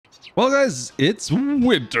Well, guys, it's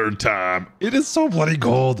winter time. It is so bloody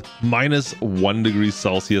cold. -1 degree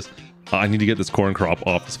Celsius. I need to get this corn crop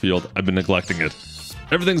off this field. I've been neglecting it.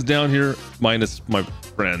 Everything's down here, minus my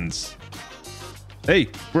friends. Hey,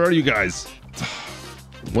 where are you guys?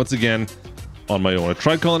 Once again, on my own. I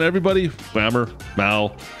tried calling everybody. Bammer,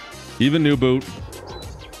 Mal, even New Boot.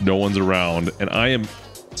 No one's around, and I am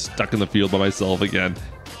stuck in the field by myself again,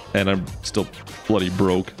 and I'm still bloody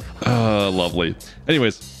broke. Lovely.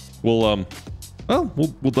 Anyways, we'll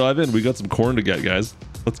dive in. We got some corn to get, guys.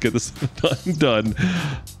 Let's get this done.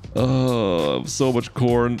 Oh, so much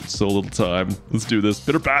corn, so little time. Let's do this.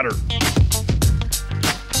 Bitter batter.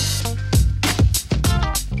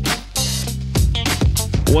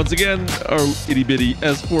 Once again, our itty bitty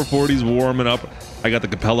S440's warming up. I got the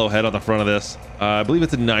Capello head on the front of this. I believe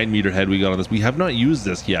it's a 9-meter head we got on this. We have not used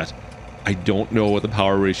this yet. I don't know what the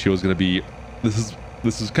power ratio is going to be.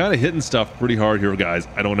 This is kind of hitting stuff pretty hard here, guys.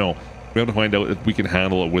 I don't know. We have to find out if we can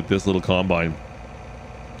handle it with this little combine.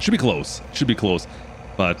 Should be close. Should be close.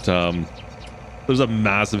 But there's a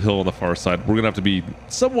massive hill on the far side. We're going to have to be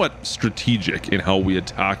somewhat strategic in how we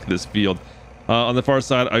attack this field. On the far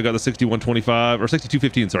side, I got the 6125 or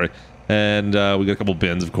 6215, sorry. And we got a couple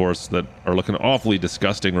bins, of course, that are looking awfully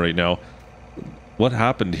disgusting right now. What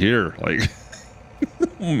happened here? Like,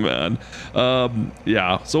 oh, man.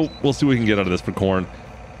 Yeah, so we'll see what we can get out of this for corn.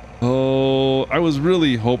 Oh, I was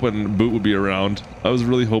really hoping Boot would be around. I was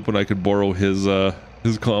really hoping I could borrow his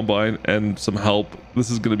combine and some help. This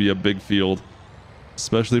is going to be a big field,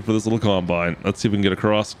 especially for this little combine. Let's see if we can get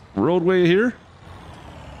across roadway here.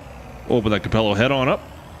 Open that Capello head on up.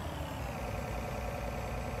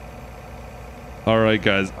 All right,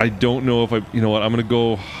 guys. I don't know if you know what, I'm going to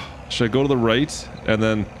go. Should I go to the right? And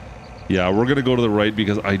then, yeah, we're going to go to the right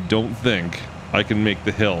because I don't think I can make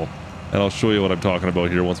the hill. And I'll show you what I'm talking about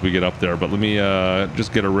here once we get up there. But let me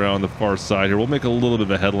just get around the far side here. We'll make a little bit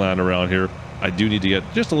of a headland around here. I do need to get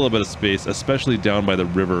just a little bit of space, especially down by the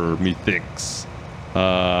river, methinks.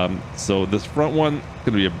 So this front one going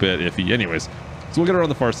to be a bit iffy. Anyways, so we'll get around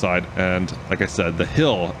the far side. And like I said, the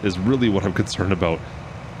hill is really what I'm concerned about.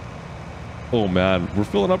 Oh, man. We're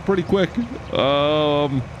filling up pretty quick.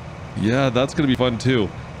 Yeah, that's going to be fun, too.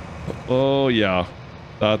 Oh, yeah.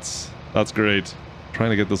 That's great.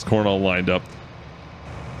 Trying to get this corn all lined up.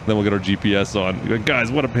 Then we'll get our GPS on.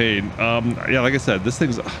 Guys, what a pain. Yeah, like I said, this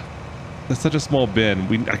thing's that's such a small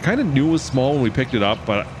bin. I kind of knew it was small when we picked it up,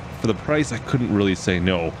 but for the price, I couldn't really say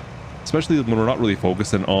no. Especially when we're not really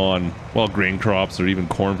focusing on, well, grain crops or even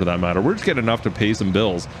corn for that matter. We're just getting enough to pay some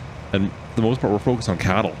bills. And for the most part, we're focused on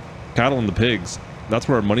cattle. Cattle and the pigs. That's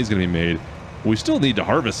where our money's going to be made. We still need to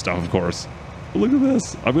harvest stuff, of course. But look at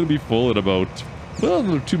this. I'm going to be full in about, well,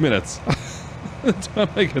 another 2 minutes. By the time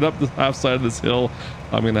I get up the half side of this hill,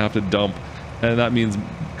 I'm going to have to dump. And that means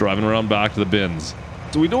driving around back to the bins.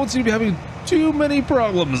 So we don't seem to be having too many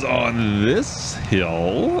problems on this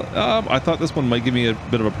hill. I thought this one might give me a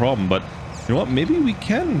bit of a problem, but you know what? Maybe we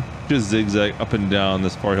can just zigzag up and down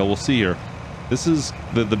this far hill. We'll see here. This is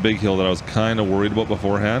the big hill that I was kind of worried about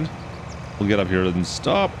beforehand. We'll get up here and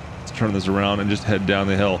stop. Let's turn this around and just head down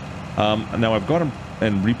the hill. Now I've got them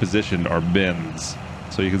and repositioned our bins.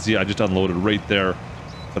 So you can see I just unloaded right there.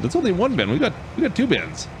 But it's only one bin. We got 2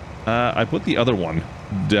 bins. I put the other one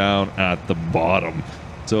down at the bottom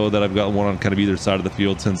so that I've got one on kind of either side of the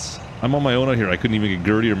field. Since I'm on my own out here, I couldn't even get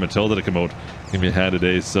Gertie or Matilda to come out and give me a hand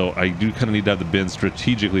today. So I do kind of need to have the bins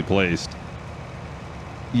strategically placed.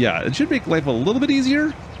 Yeah, it should make life a little bit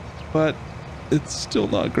easier, but it's still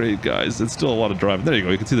not great, guys. It's still a lot of driving. There you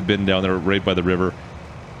go. You can see the bin down there right by the river.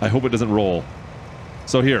 I hope it doesn't roll.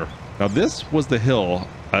 So here. Now this was the hill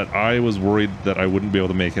that I was worried that I wouldn't be able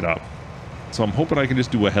to make it up. So I'm hoping I can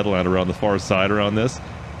just do a headland around the far side around this,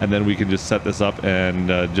 and then we can just set this up and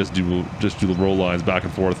just do the roll lines back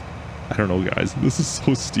and forth. I don't know, guys. This is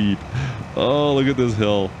so steep. Oh, look at this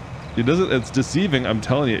hill. It's deceiving. I'm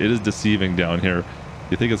telling you, it is deceiving down here.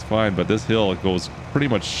 You think it's fine, but this hill goes pretty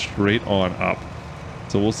much straight on up.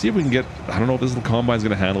 So we'll see if we can get, I don't know if this little combine's going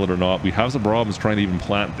to handle it or not. We have some problems trying to even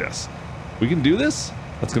plant this. We can do this?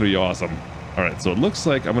 That's going to be awesome. All right, so it looks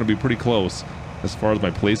like I'm going to be pretty close as far as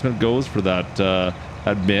my placement goes for that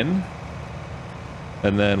bin.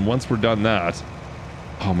 And then once we're done that,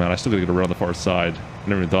 oh man, I still got to get around the far side. I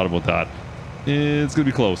never even thought about that. It's going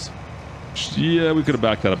to be close. Yeah, we could have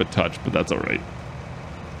backed that up a touch, but that's all right.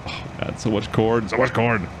 Oh man, so much corn, so much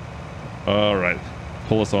corn. All right,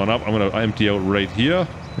 pull us on up. I'm going to empty out right here.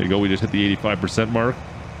 There you go, we just hit the 85% mark.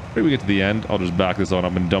 Maybe we get to the end. I'll just back this on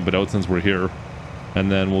up and dump it out since we're here. And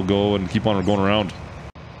then we'll go and keep on going around.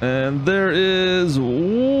 And there is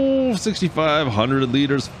 6,500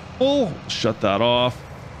 liters full. Shut that off.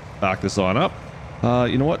 back this on up.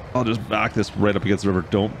 You know what? I'll just back this right up against the river.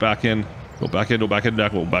 Don't back in. Go back in. Go back in.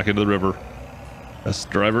 Go back into the river. Best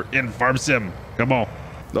driver in Farm Sim. Come on.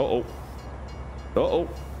 Uh-oh. Uh-oh.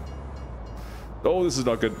 Oh, this is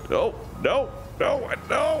not good. No, no, no,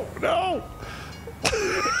 no, no.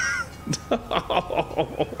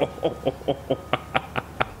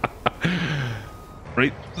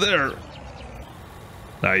 Right there.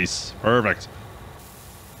 Nice. Perfect.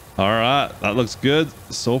 All right. That looks good.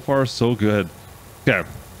 So far, so good. Okay.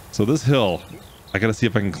 So this hill, I got to see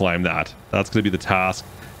if I can climb that. That's going to be the task.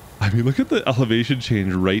 I mean, look at the elevation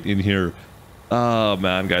change right in here. Oh,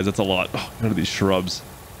 man, guys, that's a lot. Oh, none of these shrubs.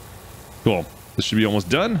 Cool. This should be almost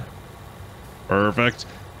done. Perfect.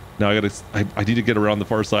 Now I need to get around the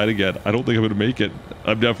far side again. I don't think I'm going to make it.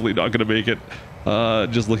 I'm definitely not going to make it.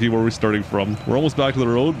 Just looking where we're starting from. We're almost back to the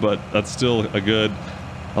road, but that's still a good,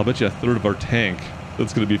 I'll bet you, a third of our tank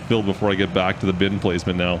that's going to be filled before I get back to the bin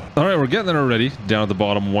placement now. All right, we're getting there already. Down at the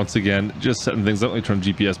bottom once again. Just setting things up. Let me turn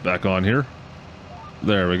GPS back on here.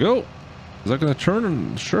 There we go. Is that going to turn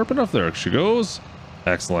and sharp enough? There she goes.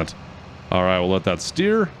 Excellent. All right, we'll let that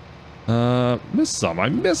steer. Missed some. I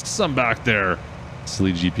missed some back there.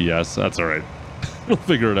 Silly GPS. That's all right. We'll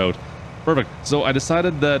figure it out. Perfect. So I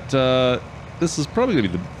decided that this is probably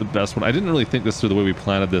going to be the best one. I didn't really think this through the way we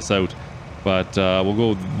planned this out, but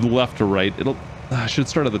we'll go left to right. I should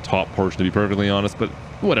start at the top portion, to be perfectly honest, but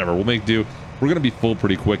whatever. We'll make do. We're going to be full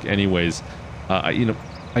pretty quick anyways. You know,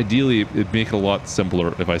 ideally, it'd make it a lot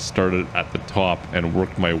simpler if I started at the top and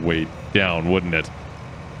worked my way down, wouldn't it?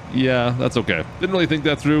 Yeah, that's okay. Didn't really think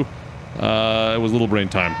that through. It was little brain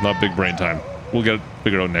time, not big brain time. We'll get it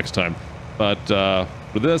figured out next time. But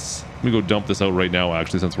for this, let me go dump this out right now,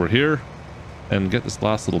 actually, since we're here, and get this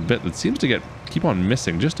last little bit that seems to keep on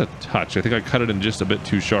missing just a touch. I think I cut it in just a bit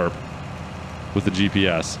too sharp with the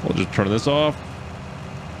GPS. We'll just turn this off.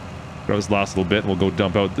 Grab this last little bit, and we'll go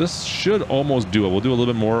dump out. This should almost do it. We'll do a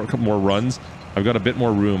little bit more, a couple more runs. I've got a bit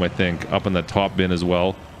more room, I think, up in the top bin as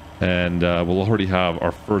well. And we'll already have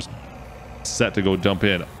our first set to go dump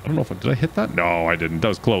in. I don't know if did I hit that? No, I didn't. That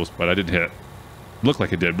was close, but I didn't hit it. Looked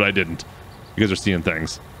like it did, but I didn't. You guys are seeing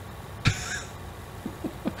things.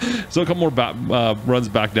 So a couple more runs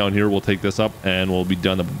back down here. We'll take this up and we'll be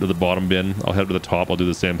done to the bottom bin. I'll head to the top. I'll do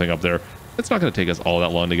the same thing up there. It's not going to take us all that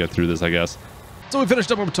long to get through this, I guess. So we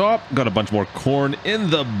finished up top. Got a bunch more corn in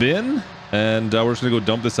the bin. And we're just going to go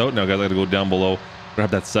dump this out now, guys. I got to go down below, grab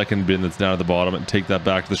that second bin that's down at the bottom and take that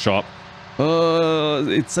back to the shop.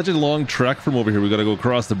 It's such a long trek from over here. We got to go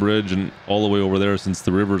across the bridge and all the way over there since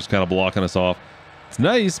the river's kind of blocking us off. It's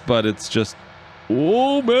nice, but it's just,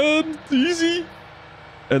 oh man, easy.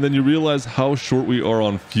 And then you realize how short we are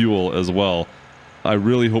on fuel as well. I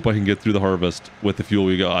really hope I can get through the harvest with the fuel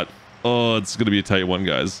we got. Oh, it's going to be a tight one,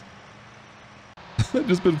 guys. I've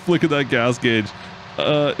just been flicking that gas gauge.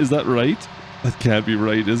 Is that right? That can't be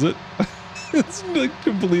right, is it? It's like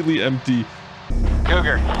completely empty.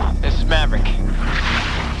 Cougar, this is Maverick.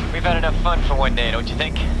 We've had enough fun for one day, don't you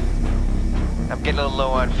think? I'm getting a little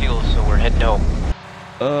low on fuel, so we're heading home.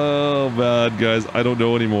 Oh man, guys, I don't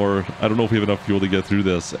know anymore. I don't know if we have enough fuel to get through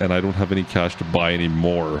this, and I don't have any cash to buy any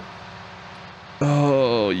more.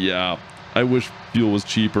 Oh yeah, I wish fuel was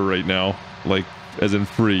cheaper right now, like as in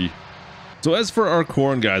free. So as for our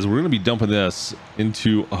corn, guys, we're going to be dumping this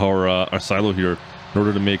into our silo here in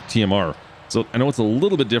order to make TMR. So I know it's a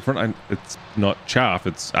little bit different. It's not chaff,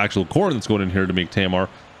 it's actual corn that's going in here to make TMR.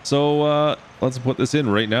 So let's put this in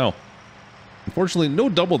right now. Unfortunately, no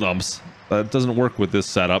double dumps. That doesn't work with this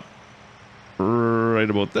setup. Right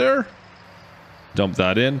about there. Dump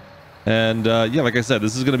that in. And yeah, like I said,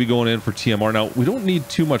 this is going to be going in for TMR. Now, we don't need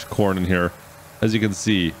too much corn in here, as you can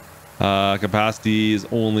see. Capacity is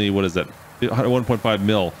only, what is it? 1.5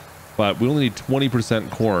 mil. But we only need 20%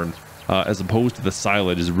 corn. As opposed to the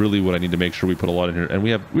silage is really what I need to make sure we put a lot in here. And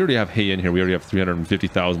we already have hay in here. We already have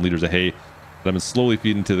 350,000 liters of hay that I've been slowly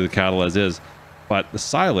feeding to the cattle as is. But the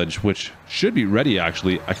silage, which should be ready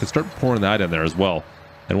actually, I can start pouring that in there as well.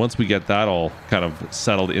 And once we get that all kind of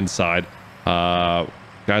settled inside,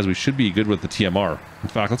 guys, we should be good with the TMR. In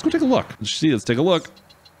fact, let's go take a look. Let's take a look.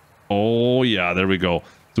 Oh yeah, there we go.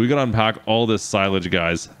 So we got to unpack all this silage,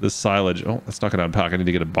 guys. This silage, oh, that's not going to unpack. I need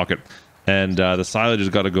to get a bucket. And the silage has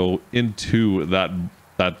got to go into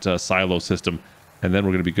that silo system, and then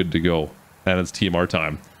we're going to be good to go. And it's TMR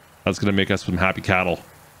time. That's going to make us some happy cattle.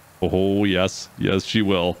 Oh yes, yes she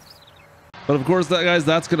will. But of course, guys,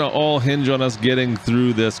 that's going to all hinge on us getting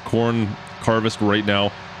through this corn harvest right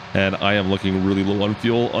now. And I am looking really low on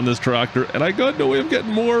fuel on this tractor, and I got no way of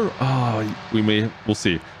getting more. Oh, we'll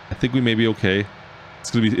see. I think we may be okay.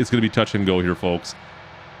 It's gonna be touch and go here, folks.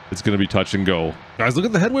 It's gonna be touch and go. Guys, look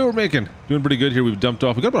at the headway we're making. Doing pretty good here. We've dumped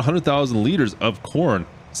off. We got about 100,000 liters of corn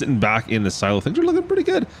sitting back in the silo. Things are looking pretty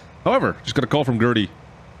good. However, just got a call from Gertie.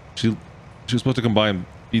 She was supposed to come by and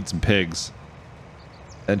feed some pigs.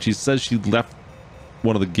 And she says she left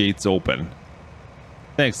one of the gates open.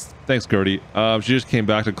 Thanks, Gertie. She just came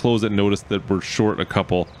back to close it and noticed that we're short a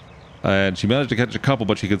couple. And she managed to catch a couple,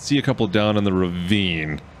 but she could see a couple down in the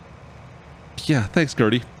ravine. Yeah, thanks,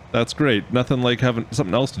 Gertie. That's great. Nothing like having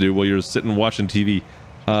something else to do while you're sitting watching TV.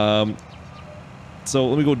 So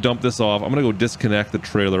let me go dump this off. I'm gonna go disconnect the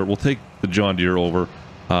trailer. We'll take the John Deere over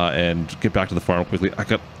and get back to the farm quickly. I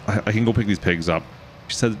can go pick these pigs up.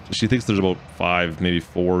 She said she thinks there's about 5, maybe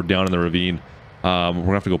 4 down in the ravine. We're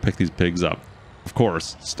gonna have to go pick these pigs up. Of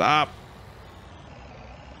course. Stop.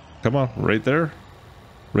 Come on, right there.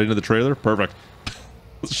 Right into the trailer. Perfect.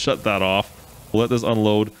 Let's shut that off. We'll let this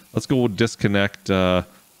unload. Let's go disconnect.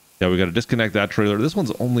 Yeah, we got to disconnect that trailer. This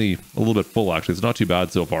one's only a little bit full, actually. It's not too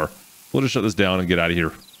bad so far. We'll just shut this down and get out of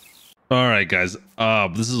here. All right, guys.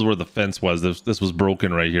 This is where the fence was. This was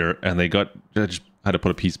broken right here, and I just had to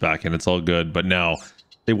put a piece back in. It's all good. But now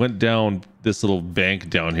they went down this little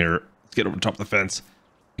bank down here. Let's get over top of the fence.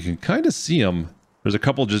 You can kind of see them. There's a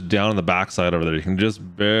couple just down on the backside over there. You can just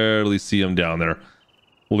barely see them down there.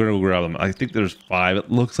 We're gonna go grab them. I think there's 5.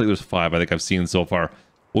 It looks like there's 5. I think I've seen so far.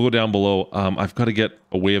 We'll go down below. I've got to get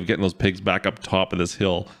a way of getting those pigs back up top of this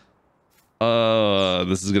hill.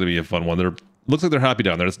 This is gonna be a fun one. Looks like they're happy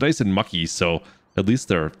down there. It's nice and mucky, so at least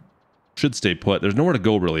should stay put. There's nowhere to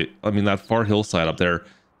go really. I mean, that far hillside up there,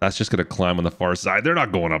 that's just gonna climb on the far side. They're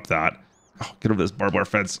not going up that. Oh, get over this barbed wire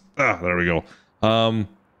fence. There we go.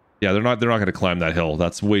 Yeah, they're not gonna climb that hill.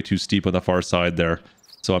 That's way too steep on the far side there.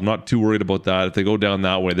 So I'm not too worried about that. If they go down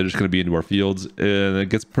that way, they're just going to be into our fields. And it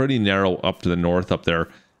gets pretty narrow up to the north up there.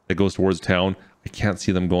 It goes towards town. I can't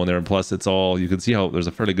see them going there. And plus, it's all, you can see how there's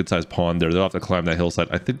a fairly good sized pond there. They'll have to climb that hillside.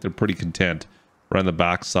 I think they're pretty content around the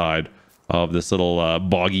back side of this little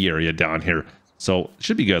boggy area down here. So it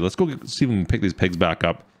should be good. Let's go see if we can pick these pigs back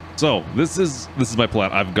up. So this is my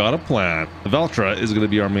plan. I've got a plan. The Valtra is going to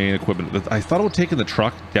be our main equipment. I thought about taking the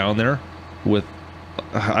truck down there with,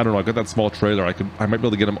 I don't know, I got that small trailer. I might be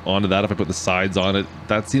able to get them onto that if I put the sides on it.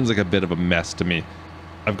 That seems like a bit of a mess to me.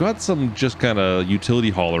 I've got some just kind of utility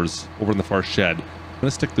haulers over in the far shed. I'm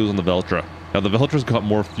gonna stick those on the Valtra. Now the Valtra's got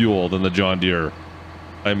more fuel than the John Deere.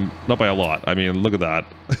 I'm not by a lot. I mean, look at that.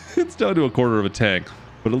 It's down to a quarter of a tank,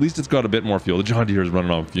 but at least it's got a bit more fuel. The John Deere is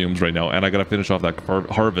running on fumes right now, and I gotta finish off that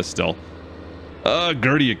harvest still.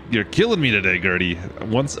 Gertie, you're killing me today, Gertie.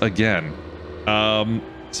 Once again.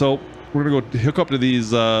 So we're gonna go hook up to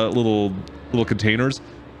these little containers,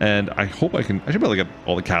 and I hope I should be able to get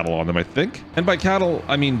all the cattle on them, I think. And by cattle,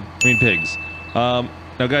 I mean pigs. Now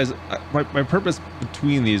guys, my purpose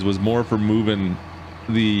between these was more for moving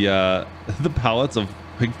the pallets of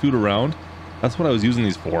pig food around. That's what I was using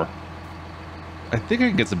these for. I think I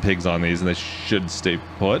can get some pigs on these and they should stay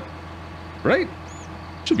put, right?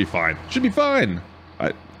 Should be fine. Should be fine.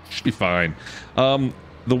 Should be fine.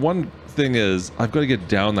 The one thing is, I've got to get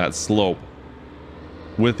down that slope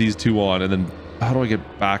with these two on, and then how do I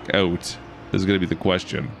get back out is going to be the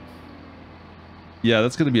question. Yeah,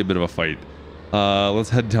 that's going to be a bit of a fight. Let's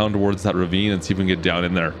head down towards that ravine and see if we can get down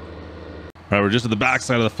in there. All right, we're just at the back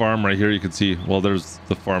side of the farm right here. You can see, well, there's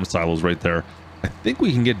the farm silos right there. I think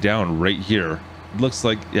we can get down right here. It looks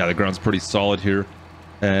like, yeah, the ground's pretty solid here.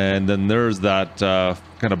 And then there's that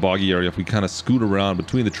kind of boggy area. If we kind of scoot around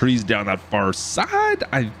between the trees down that far side,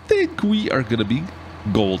 I think we are going to be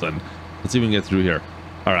golden. Let's see if we can get through here.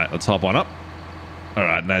 All right, let's hop on up. All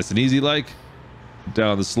right, nice and easy like.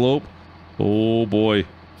 Down the slope. Oh, boy.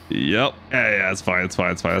 Yep. Yeah, it's fine. It's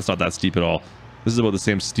fine. It's fine. That's not that steep at all. This is about the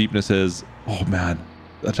same steepness as... Oh, man.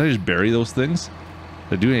 Did I just bury those things?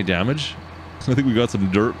 Did I do any damage? I think we got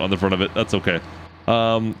some dirt on the front of it. That's okay.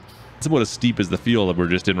 It's about as steep as the field that we're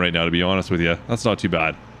just in right now, to be honest with you. That's not too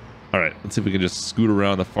bad. All right, let's see if we can just scoot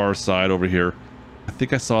around the far side over here. I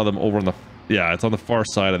think I saw them over on the... Yeah, it's on the far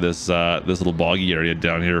side of this this little boggy area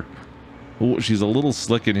down here. Oh, she's a little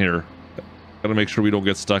slick in here. Gotta make sure we don't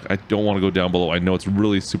get stuck. I don't want to go down below. I know it's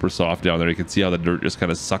really super soft down there. You can see how the dirt just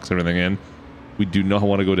kind of sucks everything in. We do not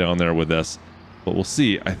want to go down there with this. But we'll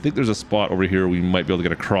see. I think there's a spot over here we might be able to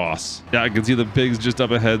get across. Yeah, I can see the pigs just up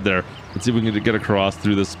ahead there. Let's see if we can get across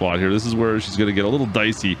through this spot here. This is where she's going to get a little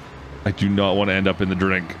dicey. I do not want to end up in the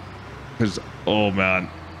drink. Because, oh man,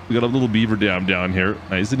 we got a little beaver dam down here.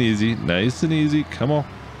 Nice and easy. Nice and easy. Come on.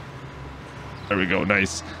 There we go.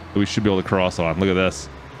 Nice. We should be able to cross on. Look at this.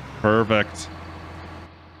 Perfect.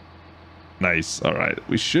 Nice. All right.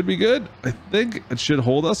 We should be good. I think it should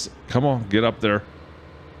hold us. Come on. Get up there.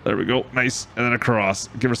 There we go. Nice. And then across.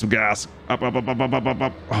 Give her some gas. Up, up, up, up, up, up, up,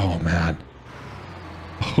 up. Oh, man.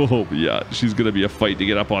 Oh, yeah. She's going to be a fight to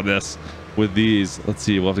get up on this with these. Let's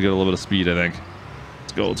see. We'll have to get a little bit of speed, I think.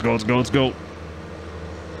 Let's go. Let's go. Let's go. Let's go.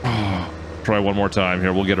 Oh, try one more time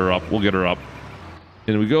here. We'll get her up. We'll get her up.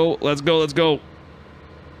 In we go. Let's go. Let's go.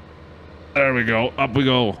 There we go. Up we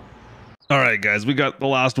go. All right, guys. We got the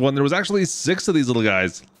last one. There was actually 6 of these little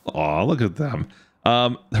guys. Oh, look at them.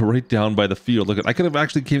 They're right down by the field. Look, I could have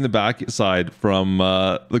actually came the back side from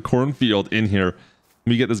the cornfield in here. Let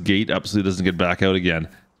me get this gate up so it doesn't get back out again.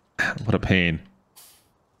 What a pain.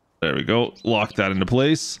 There we go. Lock that into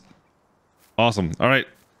place. Awesome. All right.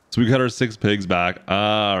 So we got our 6 pigs back.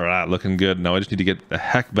 All right. Looking good. Now I just need to get the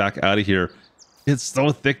heck back out of here. It's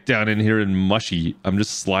so thick down in here and mushy. I'm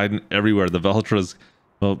just sliding everywhere. The Veltra's,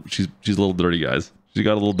 well, she's a little dirty, guys. She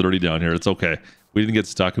got a little dirty down here. It's okay. We didn't get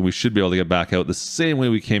stuck, and we should be able to get back out the same way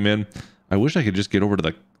we came in. I wish I could just get over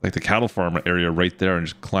to the cattle farm area right there and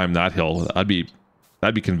just climb that hill. That'd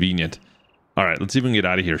be convenient. All right, let's see if we can get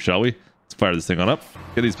out of here, shall we? Let's fire this thing on up.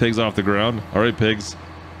 Get these pigs off the ground. All right, pigs,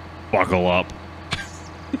 buckle up.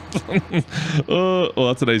 Well,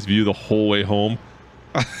 that's a nice view the whole way home.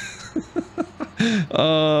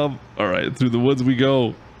 All right, through the woods we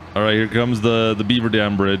go. All right, here comes the beaver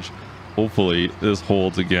dam bridge. Hopefully this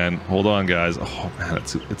holds again. Hold on, guys. Oh man,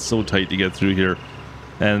 it's so tight to get through here,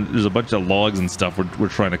 and there's a bunch of logs and stuff we're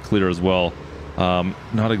trying to clear as well.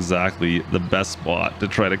 Not exactly the best spot to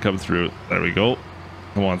try to come through. There we go.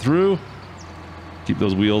 Come on through. Keep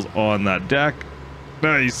those wheels on that deck.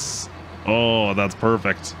 Nice. Oh, that's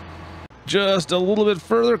perfect. Just a little bit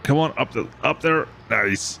further. Come on, up there.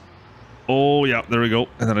 Nice. Oh yeah, there we go.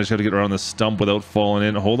 And then I just got to get around the stump without falling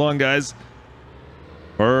in. Hold on, guys.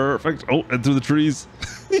 Perfect. Oh, and through the trees.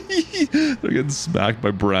 They're getting smacked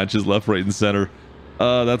by branches left, right, and center.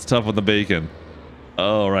 That's tough on the bacon.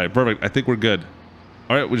 All right, perfect. I think we're good.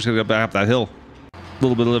 All right, we just gotta get back up that hill. A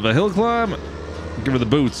little bit of a hill climb. Give her the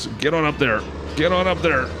boots. Get on up there. Get on up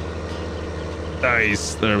there.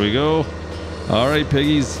 Nice. There we go. All right,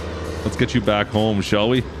 piggies. Let's get you back home, shall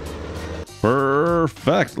we?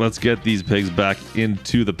 Perfect. Let's get these pigs back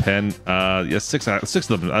into the pen. Yeah, six of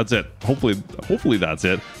them. That's it. Hopefully that's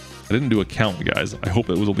it. I didn't do a count, guys. I hope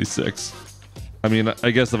it was only 6. I mean, I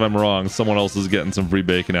guess if I'm wrong, someone else is getting some free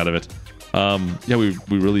bacon out of it. Yeah, we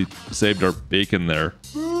really saved our bacon there.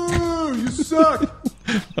 Boo, you suck.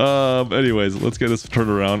 Anyways, let's get this turned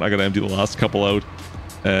around. I gotta empty the last couple out,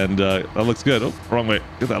 and that looks good. Oh, wrong way.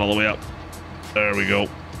 Get that all the way up. There we go.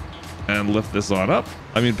 And lift this on up.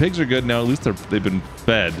 I mean, pigs are good now. At least they've been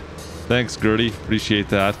fed. Thanks, Gertie. Appreciate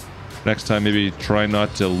that. Next time, maybe try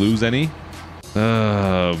not to lose any.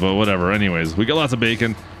 But whatever. Anyways, we got lots of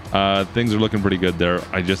bacon. Things are looking pretty good there.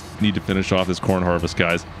 I just need to finish off this corn harvest,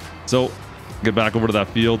 guys. So get back over to that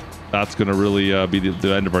field. That's gonna really be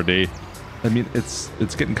the end of our day. I mean, it's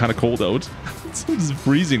getting kind of cold out. It's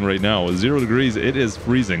freezing right now. 0 degrees. It is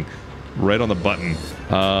freezing. Right on the button.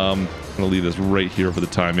 I'm gonna leave this right here for the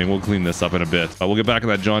timing. We'll clean this up in a bit. We'll get back in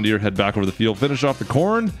that John Deere, head back over the field, finish off the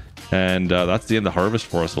corn, and that's the end of the harvest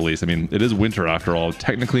for us, at least. I mean, it is winter after all.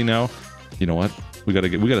 Technically now, you know what? We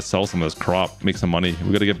gotta sell some of this crop, make some money.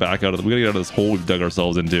 We gotta get back out of this hole we've dug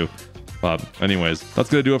ourselves into. Anyways, that's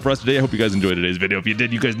gonna do it for us today. I hope you guys enjoyed today's video. If you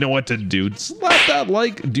did, you guys know what to do. Slap that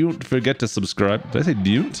like. Don't forget to subscribe. Did I say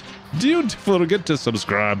don't? Don't forget to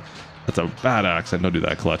subscribe. That's a bad accent. Don't do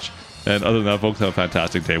that, Klutch. And other than that, folks, have a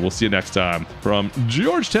fantastic day. We'll see you next time from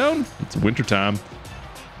Georgetown. It's winter time.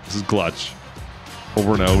 This is Klutch.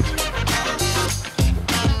 Over and out.